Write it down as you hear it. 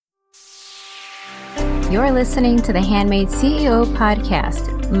You're listening to the Handmade CEO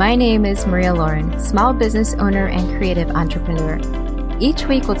podcast. My name is Maria Lauren, small business owner and creative entrepreneur. Each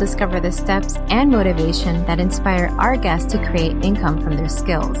week, we'll discover the steps and motivation that inspire our guests to create income from their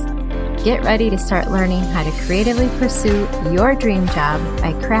skills. Get ready to start learning how to creatively pursue your dream job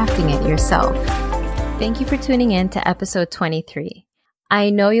by crafting it yourself. Thank you for tuning in to episode 23. I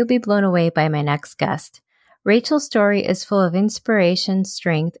know you'll be blown away by my next guest. Rachel's story is full of inspiration,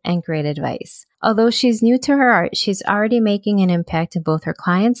 strength, and great advice. Although she's new to her art, she's already making an impact in both her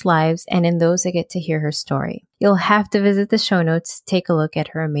clients' lives and in those that get to hear her story. You'll have to visit the show notes to take a look at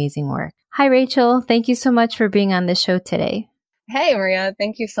her amazing work. Hi, Rachel. Thank you so much for being on the show today. Hey, Maria.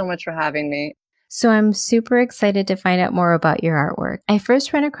 Thank you so much for having me. So I'm super excited to find out more about your artwork. I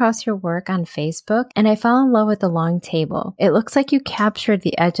first ran across your work on Facebook and I fell in love with the long table. It looks like you captured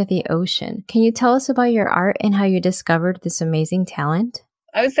the edge of the ocean. Can you tell us about your art and how you discovered this amazing talent?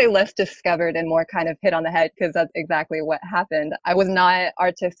 I would say less discovered and more kind of hit on the head because that's exactly what happened. I was not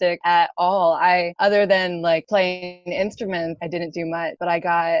artistic at all. Other than like playing instruments, I didn't do much, but I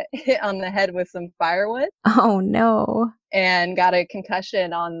got hit on the head with some firewood. Oh no. And got a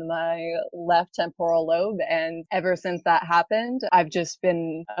concussion on my left temporal lobe. And ever since that happened, I've just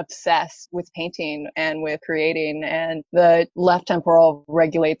been obsessed with painting and with creating. And the left temporal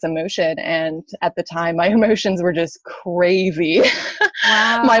regulates emotion. And at the time, my emotions were just crazy.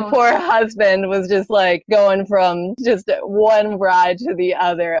 Wow. My poor husband was just like going from just one ride to the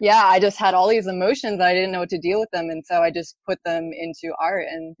other. Yeah, I just had all these emotions. I didn't know what to deal with them. And so I just put them into art.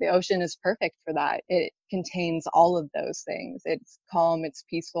 And the ocean is perfect for that. It contains all of those things. It's calm, it's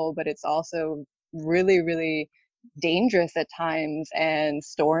peaceful, but it's also really, really dangerous at times and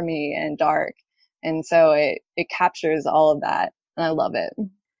stormy and dark. And so it captures all of that. And I love it.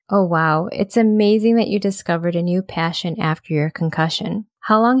 Oh, wow. It's amazing that you discovered a new passion after your concussion.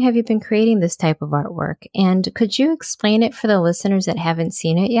 How long have you been creating this type of artwork? And could you explain it for the listeners that haven't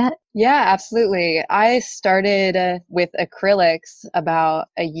seen it yet? Yeah, absolutely. I started with acrylics about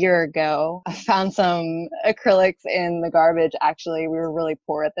a year ago. I found some acrylics in the garbage. Actually, we were really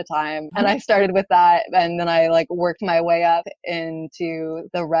poor at the time. And I started with that. And then I worked my way up into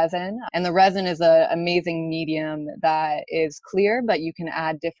the resin. And the resin is an amazing medium that is clear, but you can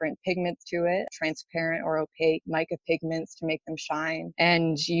add different pigments to it, transparent or opaque mica pigments to make them shine.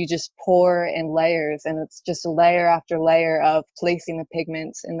 And you just pour in layers. And it's just layer after layer of placing the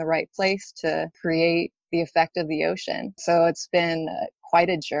pigments in the right place to create the effect of the ocean. So it's been quite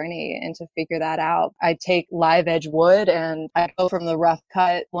a journey and to figure that out. I take live edge wood and I go from the rough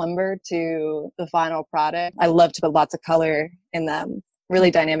cut lumber to the final product. I love to put lots of color in them. Really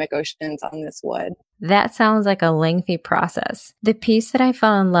dynamic oceans on this wood. That sounds like a lengthy process. The piece that I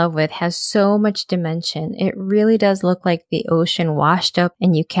fell in love with has so much dimension. It really does look like the ocean washed up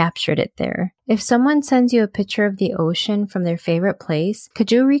and you captured it there. If someone sends you a picture of the ocean from their favorite place,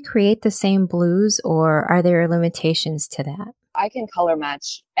 could you recreate the same blues or are there limitations to that? I can color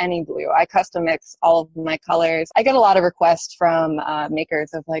match any blue. I custom mix all of my colors. I get a lot of requests from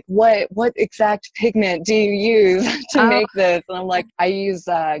makers of what exact pigment do you use to make this? And I'm like, I use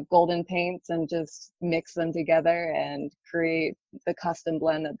golden paints and just mix them together and create the custom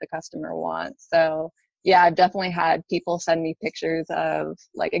blend that the customer wants. So yeah, I've definitely had people send me pictures of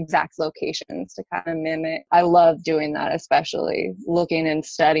exact locations to kind of mimic. I love doing that, especially looking and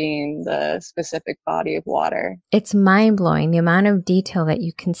studying the specific body of water. It's mind-blowing, the amount of detail that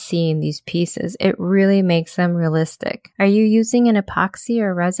you can see in these pieces. It really makes them realistic. Are you using an epoxy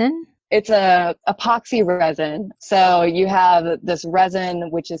or resin? It's a epoxy resin. So you have this resin,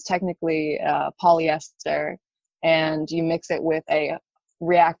 which is technically polyester, and you mix it with a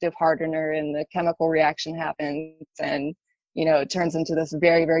reactive hardener and the chemical reaction happens and it turns into this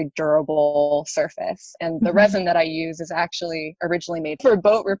very, very durable surface. And the resin that I use is actually originally made for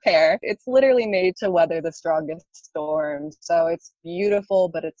boat repair. It's literally made to weather the strongest storms. So it's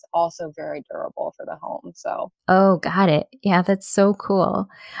beautiful, but it's also very durable for the home. Oh, got it. Yeah, that's so cool.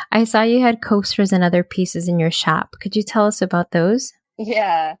 I saw you had coasters and other pieces in your shop. Could you tell us about those?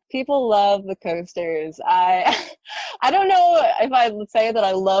 Yeah, people love the coasters. I don't know if I would say that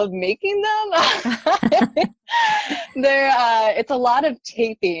I love making them. It's a lot of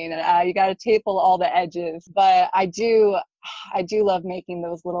taping. You got to tape all the edges, but I do love making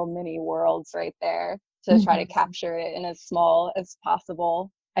those little mini worlds right there to try to capture it in as small as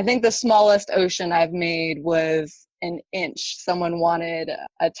possible. I think the smallest ocean I've made was an inch. Someone wanted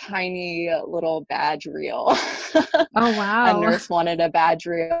a tiny little badge reel. Oh, wow. A nurse wanted a badge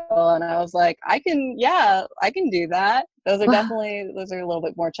reel. And I was like, I can do that. those are a little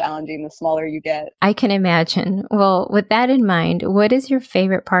bit more challenging the smaller you get. I can imagine. Well, with that in mind, what is your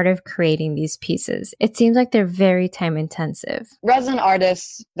favorite part of creating these pieces? It seems like they're very time intensive. Resin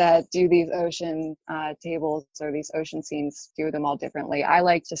artists that do these ocean tables or these ocean scenes do them all differently. I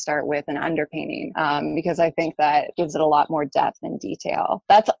like to start with an underpainting because I think that gives it a lot more depth and detail.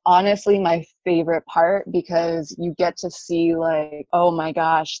 That's honestly my favorite part because you get to see like, oh my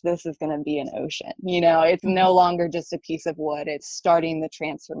gosh, this is going to be an ocean. You know, it's no longer just a piece of wood. It's starting the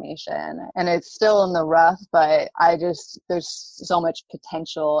transformation, and it's still in the rough, but there's so much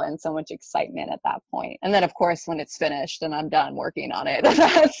potential and so much excitement at that point. And then of course, when it's finished and I'm done working on it,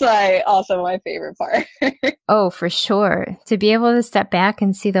 that's also my favorite part. Oh, for sure. To be able to step back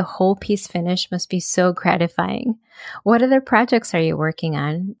and see the whole piece finished must be so gratifying. What other projects are you working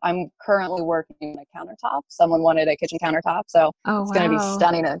on? I'm currently working on a countertop. Someone wanted a kitchen countertop, so it's going to be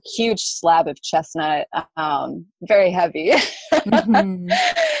stunning. A huge slab of chestnut, very heavy. Mm-hmm.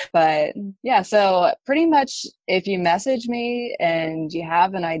 But yeah, so pretty much if you message me and you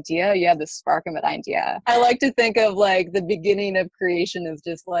have an idea, you have the spark of an idea. I like to think of like the beginning of creation is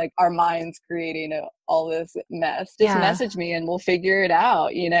just like our minds creating all this mess. Just message me and we'll figure it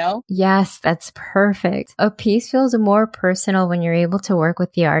out, you know? Yes, that's perfect. A piece feels more personal when you're able to work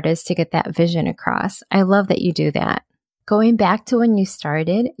with the artist to get that vision across. I love that you do that. Going back to when you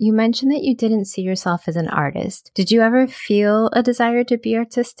started, you mentioned that you didn't see yourself as an artist. Did you ever feel a desire to be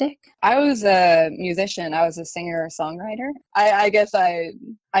artistic? I was a musician. I was a singer-songwriter. I guess I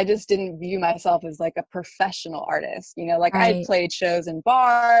just didn't view myself as like a professional artist. You know, like right. I played shows in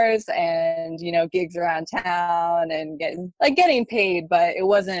bars and, you know, gigs around town and getting paid, but it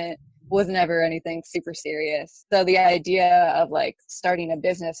was never anything super serious. So the idea of like starting a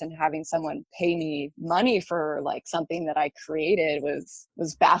business and having someone pay me money for like something that I created was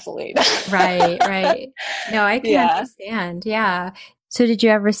baffling. Right. No, I can understand. Yeah. So did you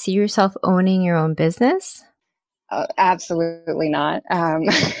ever see yourself owning your own business? Absolutely not. I'm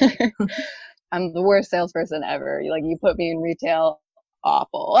the worst salesperson ever. Like you put me in retail,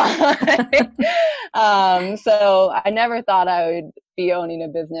 awful. So I never thought I would be owning a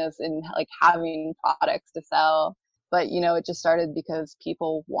business and like having products to sell, but you know, it just started because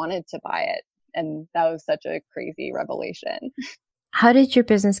people wanted to buy it, and that was such a crazy revelation. How did your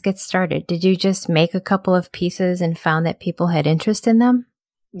business get started? Did you just make a couple of pieces and found that people had interest in them?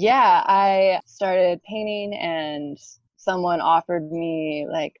 Yeah, I started painting and someone offered me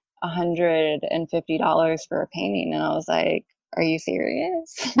like $150 for a painting, and I was like, are you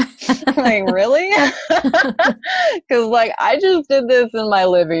serious? Like, really? Because like I just did this in my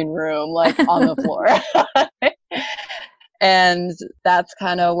living room, like on the floor. And that's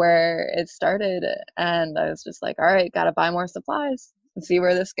kind of where it started. And I was just like, all right, got to buy more supplies and see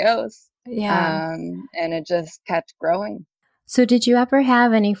where this goes. Yeah. And it just kept growing. So did you ever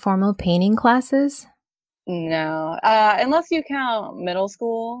have any formal painting classes? No, unless you count middle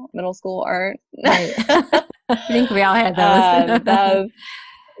school art. Right. I think we all had those.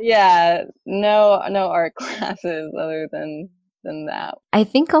 No art classes other than that. I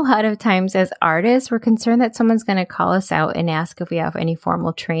think a lot of times as artists, we're concerned that someone's going to call us out and ask if we have any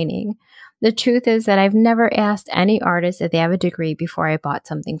formal training. The truth is that I've never asked any artist if they have a degree before I bought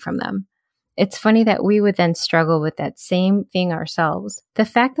something from them. It's funny that we would then struggle with that same thing ourselves. The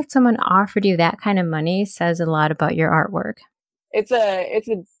fact that someone offered you that kind of money says a lot about your artwork. It's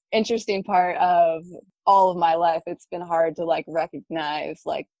an interesting part of all of my life. It's been hard to like recognize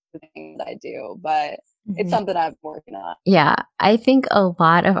like the things I do, but it's something I'm working on. Yeah, I think a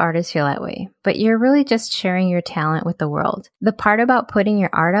lot of artists feel that way, but you're really just sharing your talent with the world. The part about putting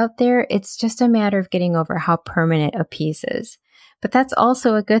your art out there, it's just a matter of getting over how permanent a piece is. But that's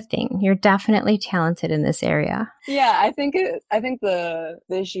also a good thing. You're definitely talented in this area. Yeah, I think the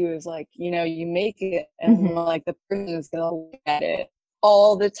issue is like, you know, you make it and like the person is going to look at it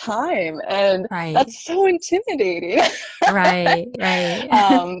all the time, and that's so intimidating. Right.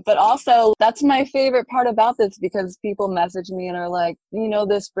 But also that's my favorite part about this, because people message me and are like, you know,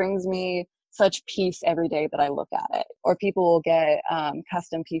 this brings me such peace every day that I look at it. Or people will get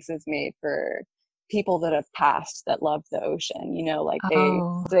custom pieces made for people that have passed that love the ocean, you know, like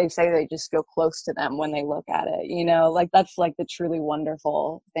they say they just feel close to them when they look at it, you know, like that's like the truly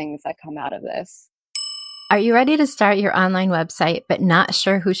wonderful things that come out of this. Are you ready to start your online website but not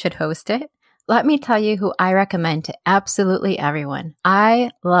sure who should host it? Let me tell you who I recommend to absolutely everyone.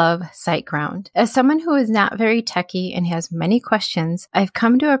 I love SiteGround. As someone who is not very techy and has many questions, I've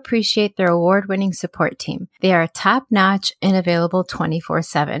come to appreciate their award-winning support team. They are top-notch and available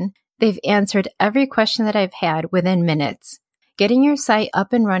 24/7. They've answered every question that I've had within minutes. Getting your site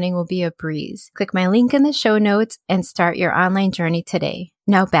up and running will be a breeze. Click my link in the show notes and start your online journey today.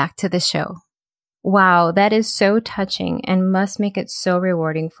 Now back to the show. Wow, that is so touching and must make it so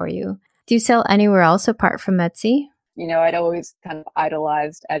rewarding for you. Do you sell anywhere else apart from Etsy? I'd always kind of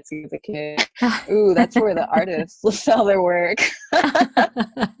idolized Etsy as a kid. Ooh, that's where the artists will sell their work.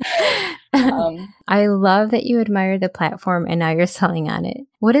 I love that you admire the platform and now you're selling on it.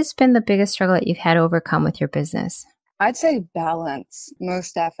 What has been the biggest struggle that you've had to overcome with your business? I'd say balance,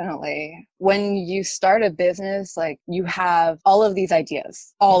 most definitely. When you start a business, you have all of these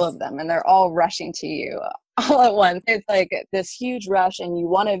ideas, all of them, and they're all rushing to you all at once. It's like this huge rush and you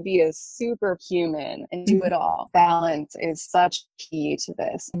want to be a superhuman and do it all. Balance is such key to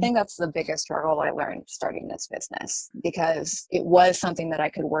this. I think that's the biggest struggle I learned starting this business, because it was something that I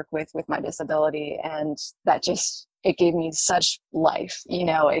could work with my disability, and that just it gave me such life,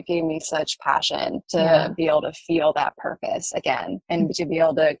 it gave me such passion to be able to feel that purpose again and to be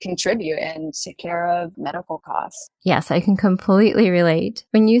able to contribute and take care of medical costs. Yes, I can completely relate.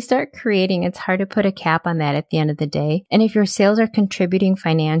 When you start creating, it's hard to put a cap on that at the end of the day. And if your sales are contributing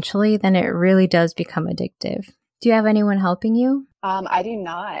financially, then it really does become addictive. Do you have anyone helping you? I do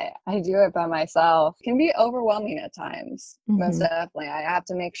not. I do it by myself. It can be overwhelming at times. Most definitely. I have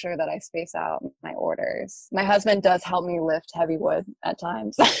to make sure that I space out my orders. My husband does help me lift heavy wood at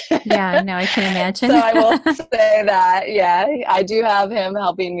times. Yeah, no, I can imagine. So I will say that, I do have him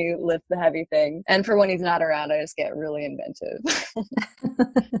helping me lift the heavy thing. And for when he's not around, I just get really inventive.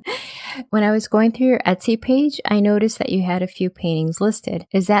 When I was going through your Etsy page, I noticed that you had a few paintings listed.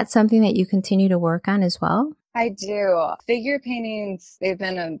 Is that something that you continue to work on as well? I do. Figure paintings, they've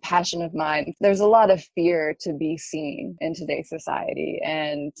been a passion of mine. There's a lot of fear to be seen in today's society.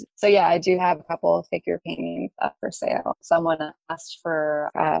 And so, I do have a couple of figure paintings up for sale. Someone asked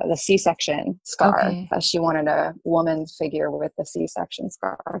for the C-section scar. Okay. She wanted a woman's figure with the C-section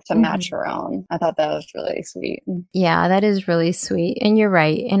scar to match her own. I thought that was really sweet. Yeah, that is really sweet. And you're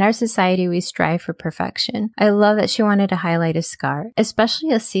right. In our society, we strive for perfection. I love that she wanted to highlight a scar,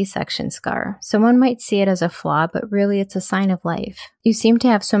 especially a C-section scar. Someone might see it as a flaw, but really it's a sign of life. You seem to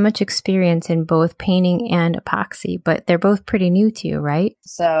have so much experience in both painting and epoxy, but they're both pretty new to you, right?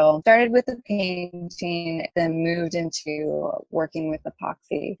 So started with the painting, then moved into working with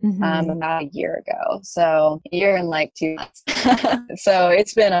epoxy about a year ago. So a year and 2 months. So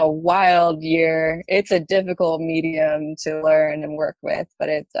it's been a wild year. It's a difficult medium to learn and work with, but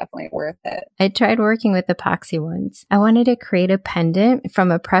it's definitely worth it. I tried working with epoxy once. I wanted to create a pendant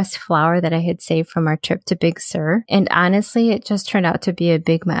from a pressed flower that I had saved from our trip to Big Sur. And honestly, it just turned out to be a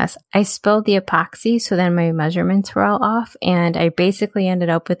big mess. I spilled the epoxy, so then my measurements were all off, and I basically ended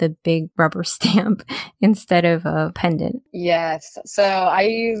up with a big rubber stamp instead of a pendant. Yes. So I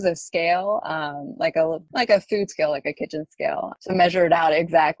use a scale, like a food scale, like a kitchen scale, to measure it out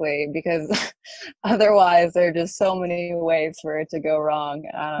exactly, because otherwise there are just so many ways for it to go wrong.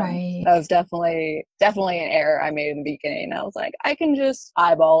 Right. That was definitely an error I made in the beginning. I was like, I can just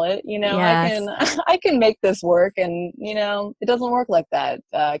eyeball it, Yes. I can make this work, and it doesn't work like that.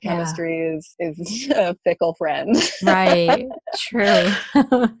 Chemistry is a fickle friend. Right. True.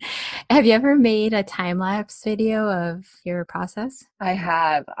 Have you ever made a time-lapse video of your process? I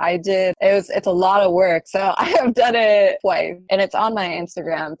have. I did. It's a lot of work. So I have done it twice, and it's on my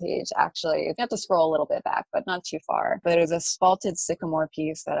Instagram page, actually. You have to scroll a little bit back, but not too far. But it was a spalted sycamore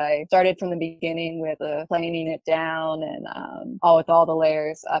piece that I started from the beginning with planing it down and with all the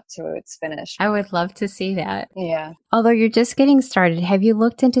layers up to its finish. I would love to see that. Yeah. Although you're just getting started, have you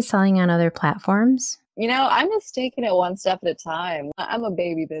looked into selling on other platforms? I'm just taking it one step at a time. I'm a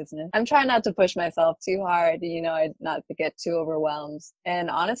baby business. I'm trying not to push myself too hard, not to get too overwhelmed. And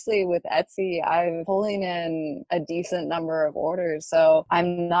honestly, with Etsy, I'm pulling in a decent number of orders. So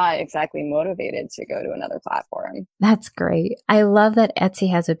I'm not exactly motivated to go to another platform. That's great. I love that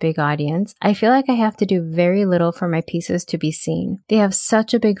Etsy has a big audience. I feel like I have to do very little for my pieces to be seen. They have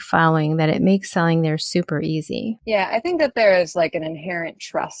such a big following that it makes selling there super easy. Yeah, I think that there is an inherent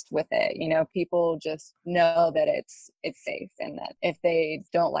trust with it. People just know that it's safe, and that if they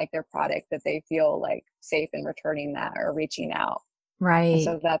don't like their product, that they feel safe in returning that or reaching out. Right. And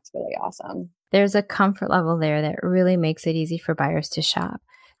so that's really awesome. There's a comfort level there that really makes it easy for buyers to shop.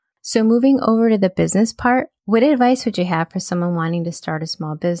 So moving over to the business part, what advice would you have for someone wanting to start a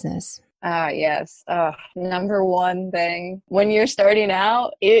small business? Yes. Number one thing, when you're starting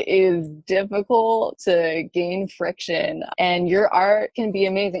out, it is difficult to gain friction, and your art can be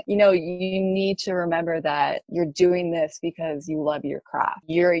amazing. You need to remember that you're doing this because you love your craft.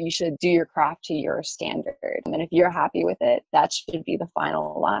 You should do your craft to your standard. And if you're happy with it, that should be the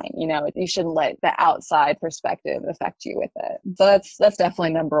final line. You shouldn't let the outside perspective affect you with it. So that's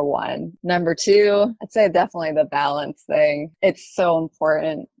definitely number one. Number two, I'd say definitely the balance thing. It's so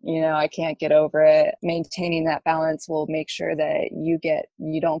important. I can't get over it. Maintaining that balance will make sure that you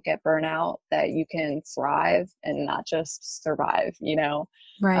don't get burnout, that you can thrive and not just survive,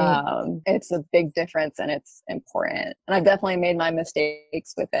 Right. It's a big difference and it's important. And I've definitely made my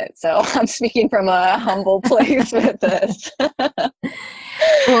mistakes with it. So I'm speaking from a humble place with this.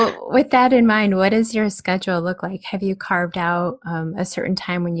 Well, with that in mind, what does your schedule look like? Have you carved out a certain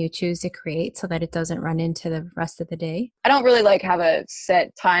time when you choose to create so that it doesn't run into the rest of the day? I don't really have a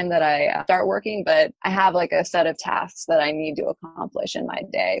set time that I start working, but I have a set of tasks that I need to accomplish in my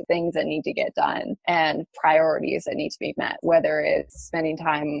day, things that need to get done and priorities that need to be met, whether it's spending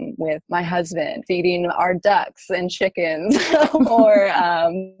time with my husband, feeding our ducks and chickens, or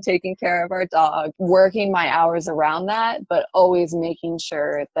taking care of our dog, working my hours around that, but always making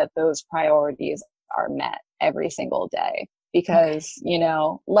sure that those priorities are met every single day. Because,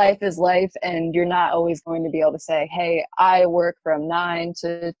 life is life, and you're not always going to be able to say, hey, I work from 9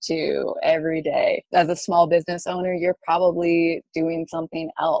 to 2 every day. As a small business owner, you're probably doing something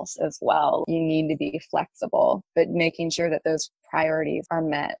else as well. You need to be flexible, but making sure that those priorities are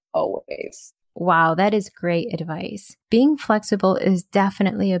met always. Wow, that is great advice. Being flexible is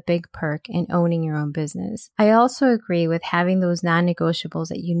definitely a big perk in owning your own business. I also agree with having those non-negotiables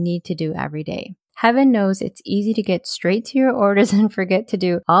that you need to do every day. Heaven knows it's easy to get straight to your orders and forget to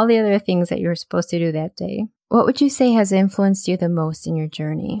do all the other things that you're supposed to do that day. What would you say has influenced you the most in your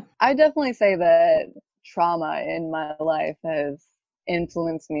journey? I definitely say that trauma in my life has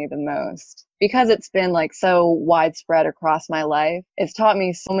influenced me the most because it's been so widespread across my life. It's taught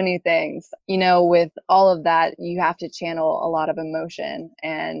me so many things. With all of that, you have to channel a lot of emotion,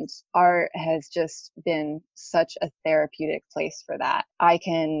 and art has just been such a therapeutic place for that. I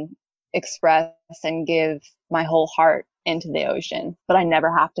can express and give my whole heart into the ocean, but I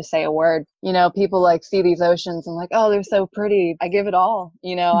never have to say a word. People see these oceans and oh, they're so pretty. I give it all.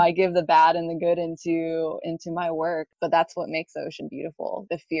 I give the bad and the good into my work, but that's what makes the ocean beautiful,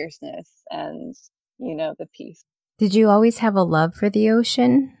 the fierceness and the peace. Did you always have a love for the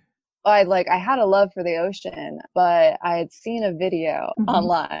ocean? I had a love for the ocean, but I had seen a video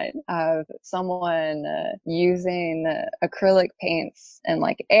online of someone using acrylic paints and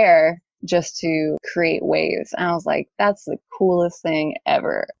air just to create waves. And I was like, that's the coolest thing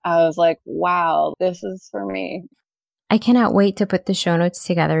ever. I was like, wow, this is for me. I cannot wait to put the show notes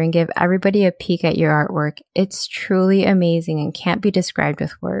together and give everybody a peek at your artwork. It's truly amazing and can't be described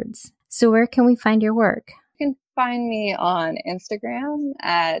with words. So where can we find your work? Find me on Instagram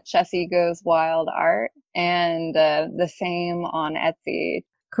at Chessie Goes Wild Art, and the same on Etsy.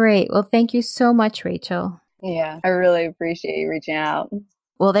 Great. Well, thank you so much, Rachel. Yeah, I really appreciate you reaching out.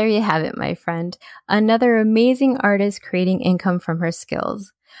 Well, there you have it, my friend. Another amazing artist creating income from her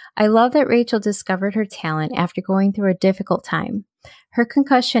skills. I love that Rachel discovered her talent after going through a difficult time. Her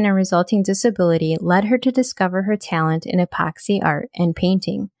concussion and resulting disability led her to discover her talent in epoxy art and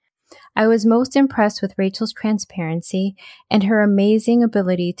painting. I was most impressed with Rachel's transparency and her amazing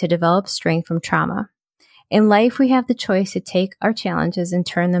ability to develop strength from trauma. In life, we have the choice to take our challenges and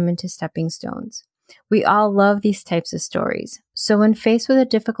turn them into stepping stones. We all love these types of stories. So when faced with a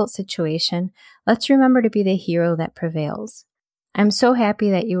difficult situation, let's remember to be the hero that prevails. I'm so happy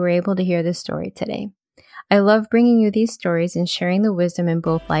that you were able to hear this story today. I love bringing you these stories and sharing the wisdom in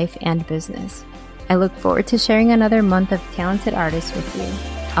both life and business. I look forward to sharing another month of talented artists with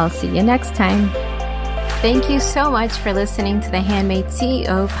you. I'll see you next time. Thank you so much for listening to the Handmade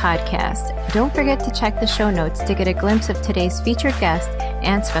CEO podcast. Don't forget to check the show notes to get a glimpse of today's featured guest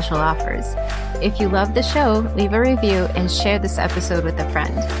and special offers. If you love the show, leave a review and share this episode with a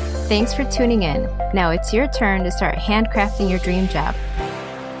friend. Thanks for tuning in. Now it's your turn to start handcrafting your dream job.